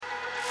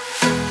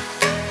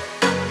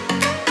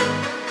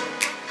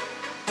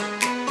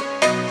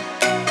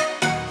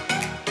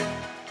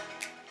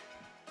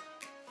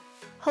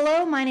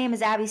name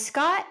is Abbey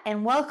Scott,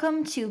 and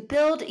welcome to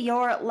Build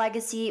Your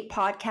Legacy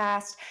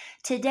podcast.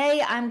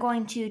 Today, I'm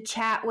going to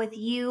chat with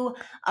you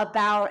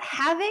about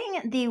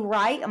having the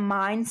right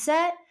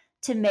mindset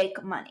to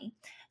make money.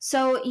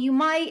 So you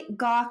might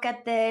gawk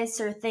at this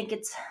or think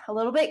it's a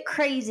little bit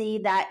crazy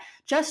that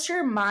just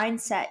your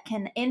mindset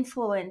can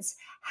influence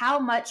how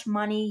much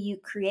money you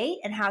create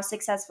and how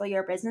successful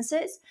your business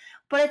is,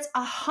 but it's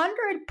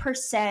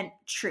 100%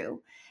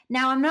 true.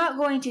 Now, I'm not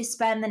going to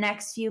spend the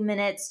next few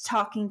minutes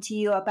talking to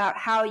you about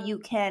how you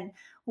can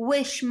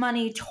wish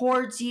money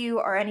towards you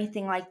or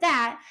anything like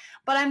that,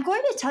 but I'm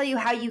going to tell you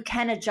how you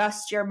can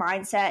adjust your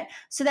mindset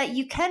so that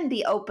you can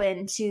be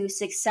open to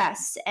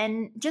success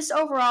and just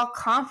overall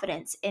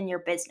confidence in your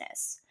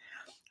business.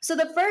 So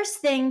the first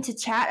thing to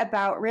chat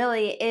about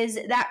really is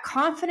that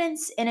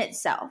confidence in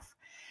itself.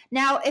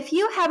 Now, if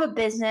you have a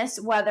business,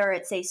 whether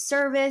it's a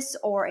service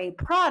or a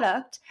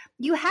product,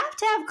 you have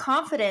to have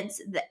confidence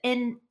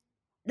in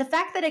the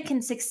fact that it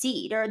can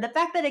succeed or the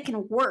fact that it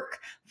can work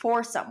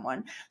for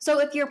someone.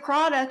 So if your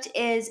product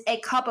is a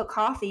cup of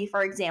coffee,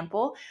 for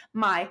example,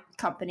 my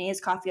company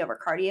is Coffee Over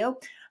Cardio.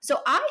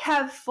 So I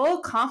have full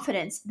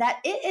confidence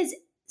that it is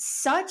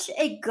such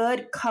a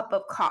good cup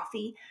of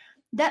coffee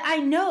that I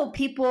know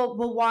people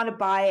will want to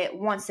buy it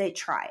once they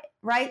try it,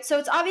 right? So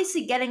it's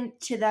obviously getting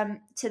to them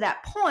to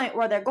that point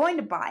where they're going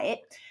to buy it,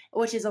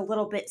 which is a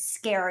little bit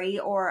scary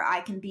or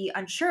I can be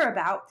unsure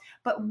about.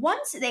 But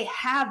once they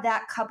have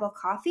that cup of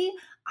coffee,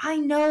 I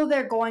know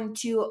they're going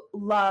to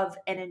love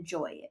and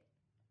enjoy it.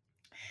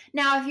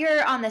 Now, if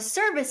you're on the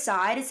service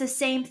side, it's the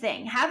same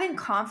thing. Having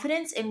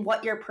confidence in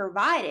what you're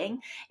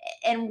providing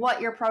and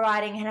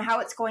how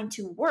it's going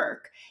to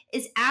work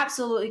is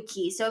absolutely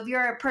key. So if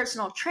you're a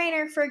personal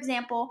trainer, for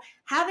example,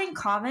 having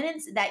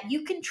confidence that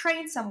you can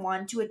train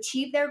someone to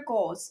achieve their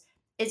goals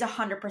is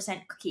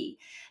 100% key.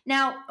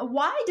 Now,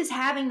 why does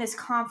having this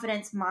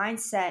confidence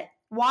mindset,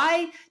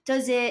 why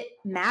does it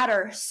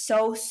matter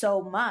so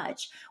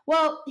much?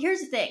 Well, here's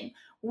the thing.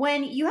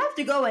 When you have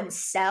to go and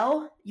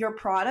sell your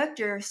product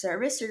or your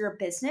service or your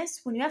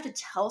business, when you have to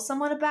tell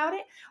someone about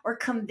it or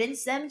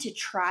convince them to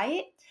try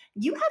it,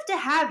 you have to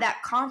have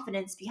that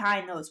confidence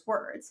behind those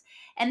words.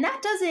 And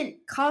that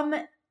doesn't come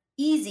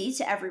easy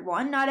to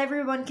everyone. Not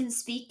everyone can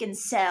speak and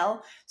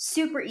sell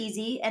super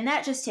easy, and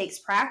that just takes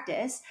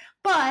practice.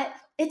 But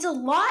it's a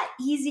lot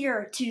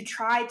easier to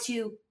try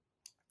to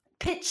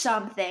pitch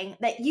something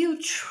that you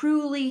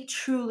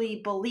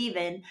truly believe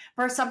in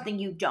versus something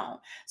you don't.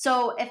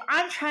 So if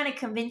I'm trying to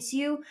convince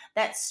you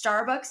that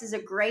Starbucks is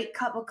a great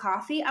cup of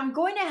coffee, I'm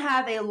going to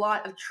have a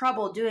lot of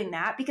trouble doing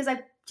that because I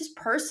just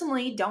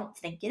personally don't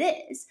think it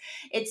is.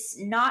 It's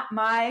not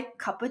my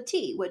cup of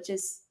tea, which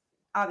is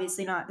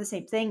obviously not the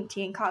same thing.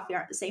 Tea and coffee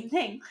aren't the same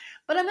thing,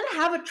 but I'm going to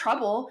have a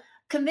trouble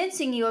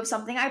convincing you of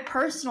something I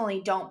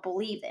personally don't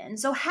believe in.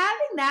 So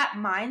having that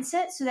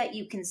mindset so that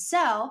you can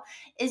sell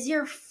is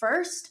your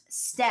first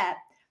step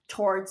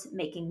towards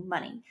making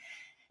money.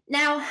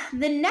 Now,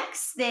 the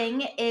next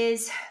thing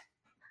is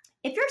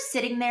if you're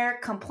sitting there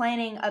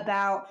complaining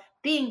about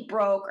being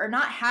broke or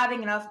not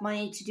having enough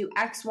money to do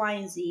X, Y,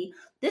 and Z,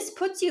 this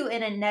puts you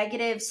in a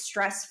negative,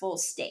 stressful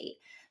state.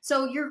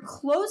 So you're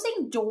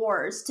closing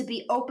doors to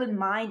be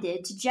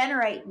open-minded, to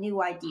generate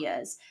new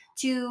ideas,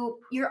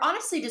 you're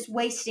honestly just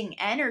wasting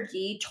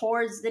energy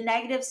towards the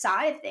negative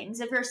side of things.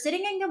 If you're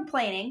sitting and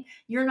complaining,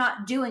 you're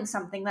not doing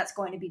something that's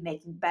going to be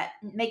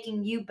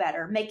making you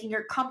better, making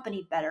your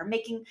company better,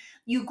 making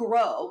you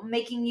grow,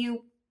 making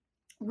you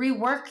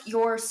rework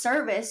your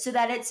service so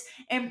that it's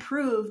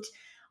improved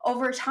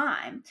over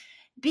time.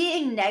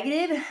 Being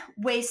negative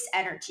wastes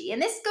energy.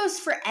 And this goes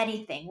for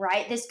anything,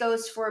 right? This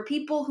goes for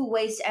people who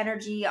waste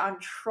energy on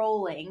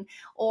trolling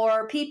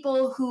or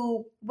people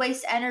who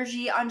waste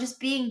energy on just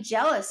being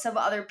jealous of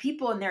other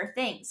people and their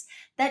things.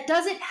 That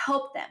doesn't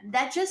help them.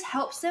 That just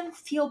helps them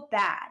feel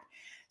bad.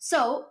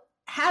 So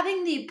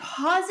having the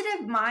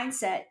positive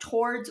mindset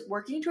towards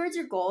working towards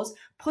your goals,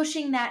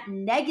 pushing that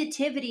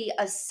negativity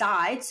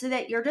aside so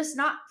that you're just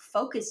not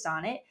focused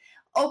on it,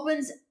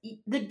 opens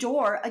the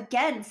door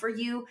again for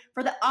you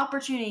for the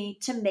opportunity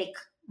to make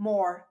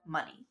more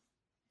money.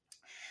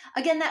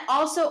 Again, that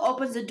also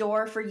opens the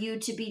door for you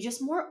to be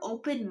just more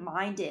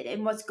open-minded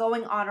in what's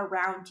going on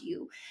around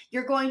you.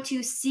 You're going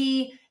to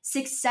see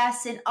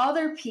success in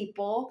other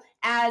people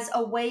as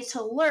a way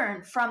to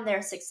learn from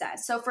their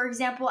success. So for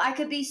example, I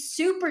could be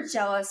super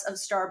jealous of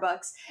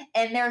Starbucks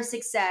and their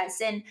success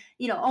and,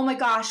 oh my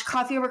gosh,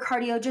 Coffee Over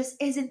Cardio just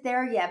isn't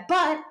there yet.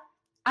 But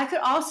I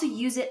could also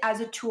use it as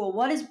a tool.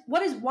 What is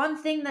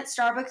one thing that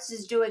Starbucks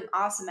is doing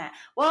awesome at?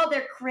 Well,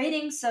 they're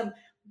creating some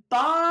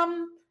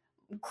bomb,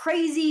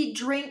 crazy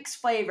drinks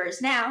flavors.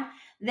 Now,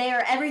 they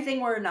are everything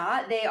we're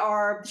not. They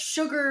are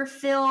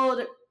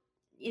sugar-filled,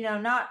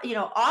 not,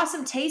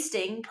 awesome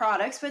tasting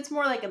products, but it's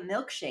more like a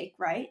milkshake,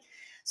 right?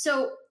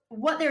 So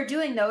what they're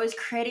doing, though, is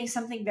creating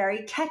something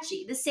very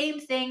catchy. The same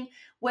thing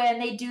when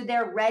they do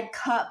their red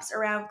cups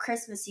around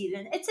Christmas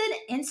season. It's an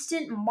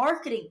instant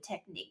marketing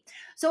technique.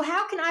 So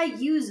how can I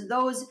use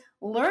those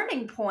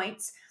learning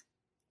points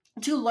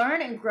to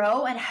learn and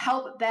grow and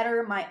help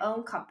better my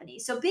own company.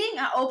 So being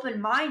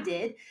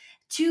open-minded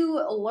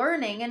to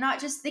learning and not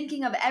just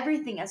thinking of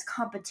everything as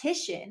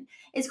competition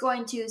is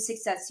going to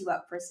success you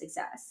up for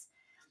success.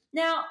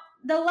 Now,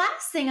 the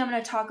last thing I'm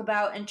going to talk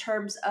about in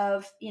terms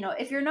of,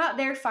 if you're not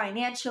there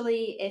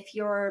financially, if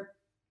you're,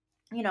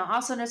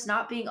 also just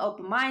not being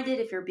open-minded,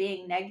 if you're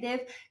being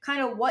negative,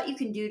 kind of what you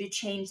can do to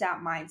change that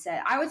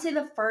mindset. I would say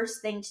the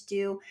first thing to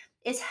do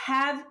is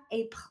have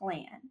a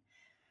plan,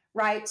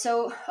 right?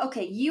 So,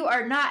 okay, you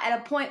are not at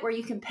a point where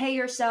you can pay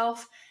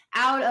yourself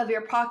out of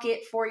your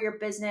pocket for your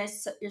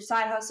business, your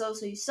side hustle,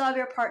 so you still have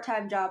your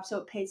part-time job so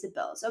it pays the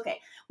bills. Okay,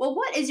 well,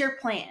 what is your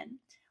plan?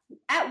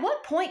 At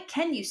what point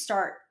can you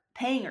start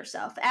paying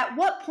yourself? At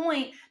what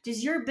point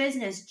does your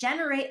business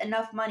generate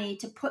enough money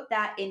to put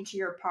that into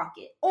your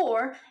pocket?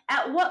 Or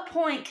at what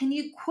point can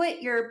you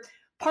quit your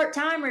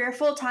part-time or your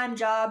full-time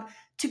job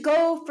to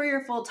go for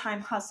your full-time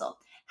hustle?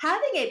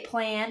 Having a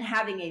plan,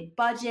 having a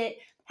budget,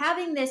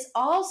 having this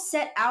all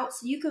set out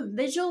so you can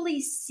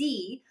visually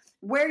see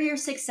where your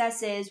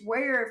success is,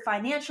 where your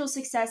financial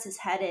success is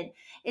headed,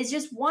 is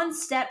just one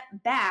step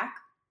back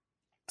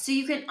so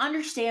you can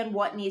understand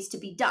what needs to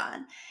be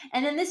done.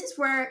 And then this is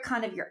where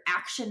kind of your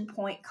action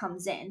point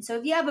comes in. So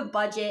if you have a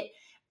budget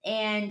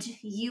and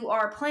you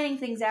are planning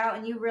things out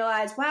and you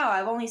realize, wow,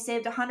 I've only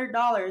saved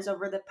 $100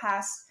 over the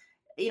past,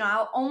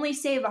 I'll only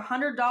save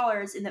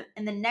 $100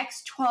 in the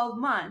next 12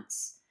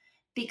 months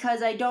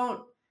because I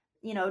don't,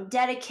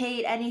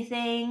 dedicate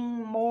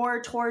anything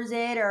more towards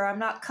it, or I'm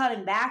not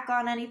cutting back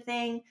on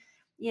anything,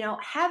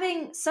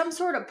 having some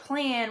sort of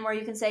plan where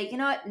you can say, you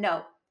know what,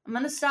 no, I'm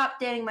going to stop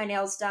getting my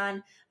nails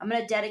done. I'm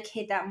going to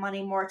dedicate that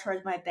money more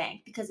towards my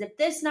bank, because if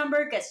this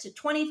number gets to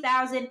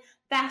 20,000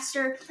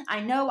 faster,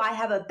 I know I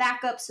have a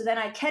backup, so then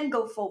I can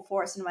go full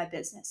force into my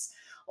business.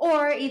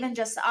 Or even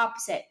just the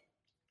opposite.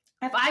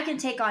 If I can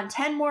take on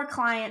 10 more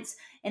clients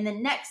in the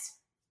next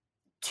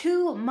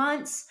 2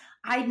 months,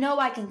 I know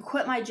I can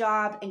quit my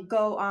job and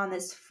go on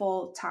this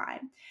full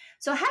time.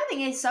 So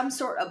having some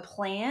sort of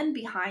plan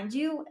behind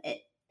you,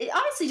 it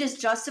honestly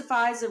just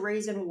justifies the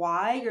reason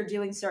why you're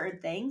doing certain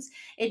things.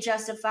 It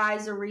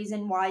justifies the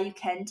reason why you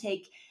can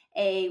take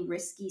a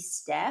risky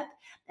step.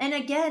 And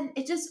again,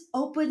 it just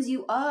opens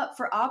you up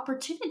for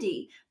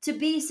opportunity to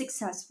be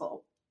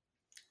successful.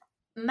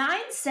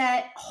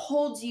 Mindset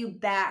holds you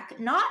back,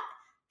 not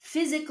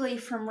physically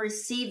from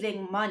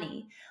receiving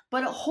money,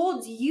 but it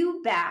holds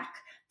you back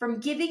from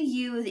giving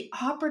you the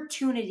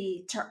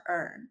opportunity to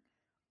earn.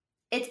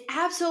 It's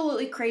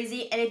absolutely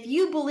crazy. And if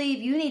you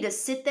believe you need to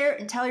sit there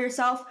and tell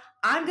yourself,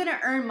 I'm going to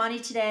earn money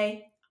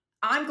today,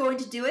 I'm going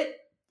to do it.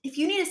 If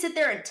you need to sit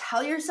there and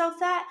tell yourself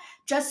that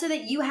just so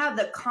that you have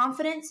the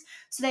confidence,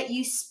 so that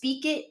you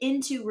speak it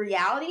into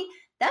reality,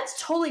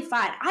 that's totally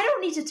fine. I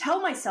don't need to tell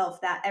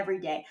myself that every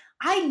day.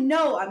 I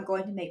know I'm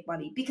going to make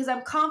money because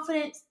I'm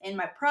confident in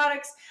my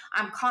products.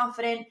 I'm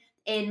confident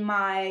in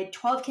my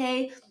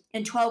 12K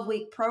and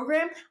 12-week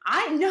program.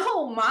 I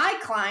know my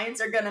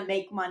clients are going to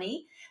make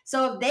money.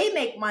 So if they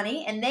make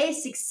money and they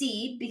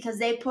succeed because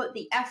they put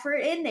the effort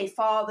in, they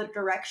follow the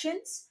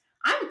directions,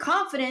 I'm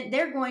confident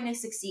they're going to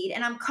succeed,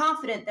 and I'm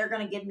confident they're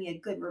going to give me a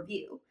good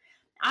review.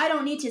 I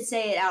don't need to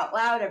say it out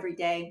loud every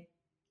day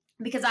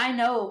because I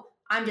know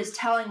I'm just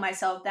telling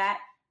myself that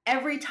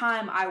every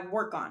time I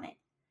work on it.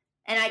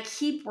 And I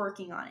keep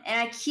working on it, and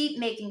I keep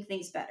making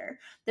things better.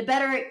 The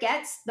better it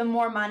gets, the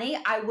more money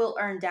I will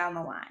earn down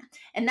the line.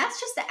 And that's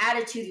just the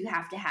attitude you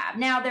have to have.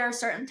 Now, there are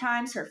certain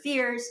times for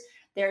fears.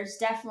 There's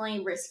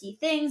definitely risky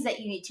things that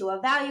you need to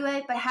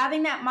evaluate, but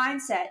having that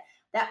mindset,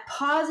 that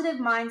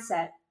positive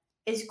mindset,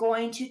 is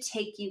going to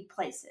take you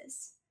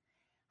places.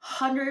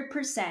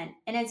 100%.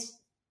 And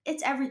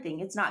it's everything.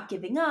 It's not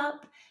giving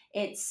up.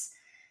 It's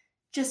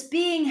just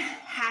being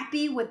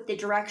happy with the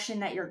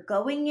direction that you're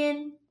going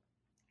in.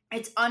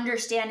 It's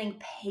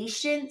understanding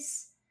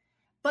patience.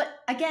 But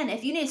again,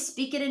 if you need to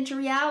speak it into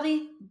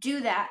reality,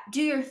 do that.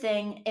 Do your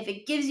thing. If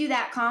it gives you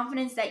that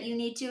confidence that you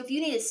need to, if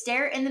you need to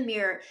stare in the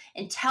mirror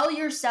and tell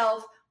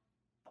yourself,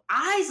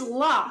 eyes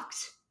locked,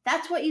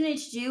 that's what you need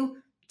to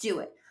do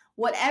it.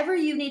 Whatever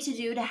you need to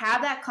do to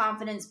have that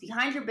confidence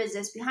behind your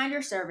business, behind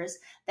your service,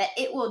 that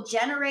it will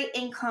generate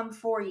income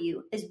for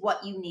you is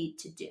what you need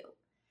to do.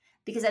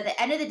 Because at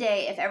the end of the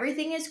day, if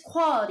everything is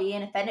quality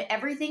and if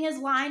everything is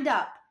lined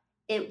up,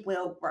 it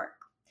will work.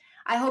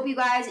 I hope you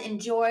guys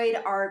enjoyed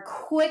our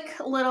quick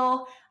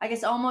little,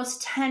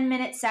 almost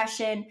 10-minute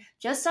session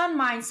just on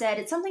mindset.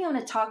 It's something I'm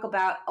going to talk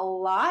about a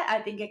lot. I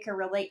think it can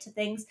relate to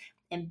things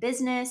in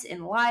business,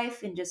 in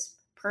life, in just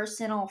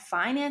personal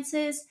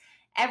finances,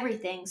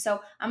 everything.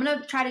 So I'm going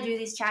to try to do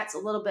these chats a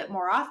little bit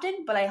more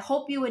often, but I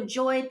hope you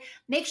enjoyed.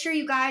 Make sure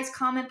you guys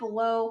comment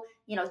below.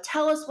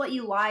 Tell us what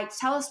you liked.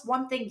 Tell us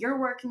one thing you're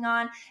working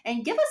on,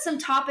 and give us some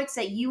topics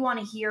that you want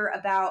to hear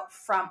about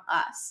from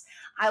us.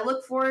 I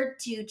look forward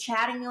to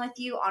chatting with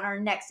you on our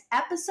next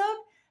episode.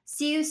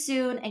 See you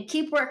soon, and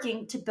keep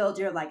working to build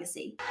your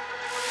legacy.